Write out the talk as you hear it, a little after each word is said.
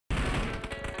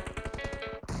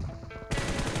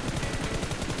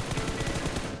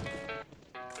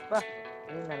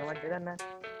ini nang matikan na.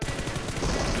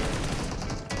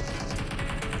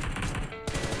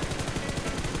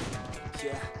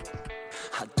 Yeah,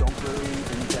 I don't believe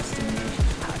in destiny.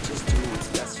 I just do what's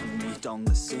best for me. Don't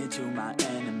listen to my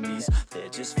enemies. They're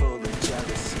just full of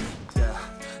jealousy. Yeah,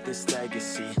 this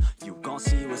legacy, you gon'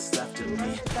 see what's left of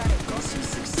me. You gon' see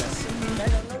success in me.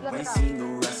 You ain't seen the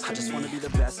rest of me. I just wanna be the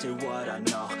best at what I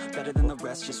know. Better than the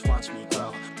rest, just watch me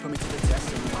grow. Put me to the test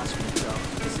and watch me grow.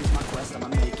 This is my quest, I'ma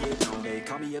make it known. They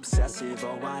call me obsessive,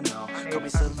 oh I know. Call me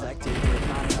selective with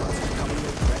my notes. Call me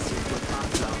aggressive with my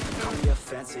flow. Call me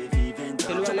offensive even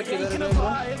though I ain't gonna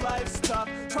lie, life's tough.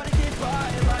 Try to get by,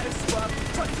 life's rough.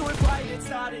 Try to do it right, it's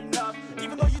not enough.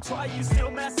 Even though you try, you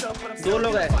still mess up. But I'm still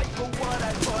gonna fight for what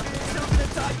I love. Still gonna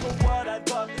die for what I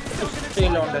love. Still gonna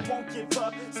try, I won't give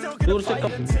up. Still gonna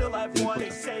fight until I've won. They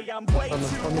say I'm way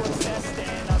too obsessed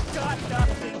and I've got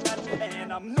nothing left.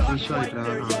 And I'm not quite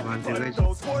there yet. But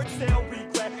those words they'll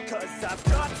regret. Cause I've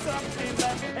got something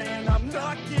left and I'm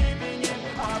not giving in.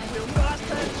 I will not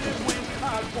let them win.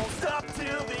 I won't stop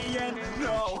till the end,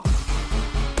 no.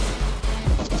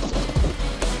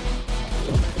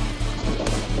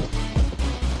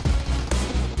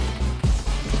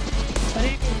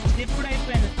 अरे एప్పుడు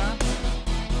అయిపోయింది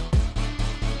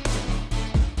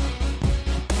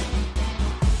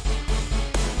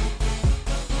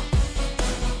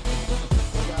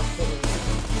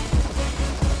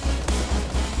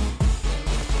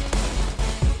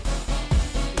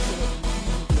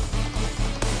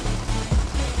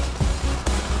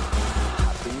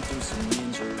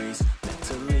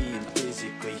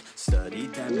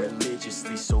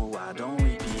Religiously, so I don't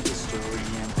repeat history.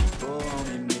 And people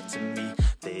only admit to me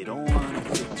they don't want a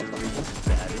victory.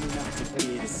 Bad enough to be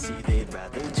to see, they'd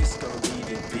rather just go leave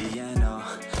it be. And oh,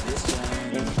 this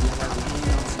journey I've been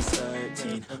on since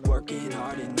 13, working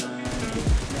hard and learning,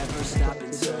 never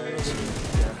stopping searching.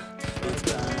 Yeah, it's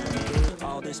burning.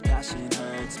 All this passion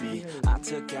hurts me. I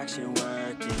took action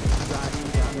working, writing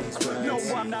down these words. No,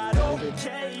 I'm not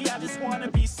okay. I just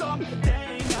wanna be something.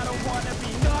 I don't wanna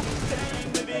be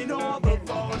nothing, living all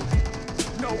alone.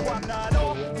 No, I'm not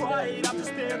alright. I'm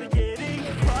just barely getting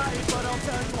by. But I'll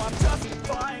tell you I'm just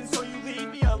fine, so you leave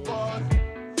me alone.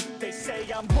 They say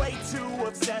I'm way too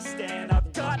obsessed and I've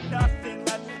got nothing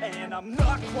left. And I'm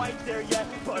not quite there yet.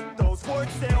 But those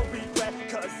words they'll regret.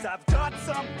 Cause I've got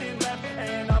something left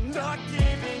and I'm not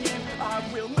giving in. I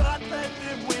will not let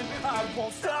them win. I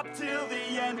won't stop till the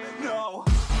end.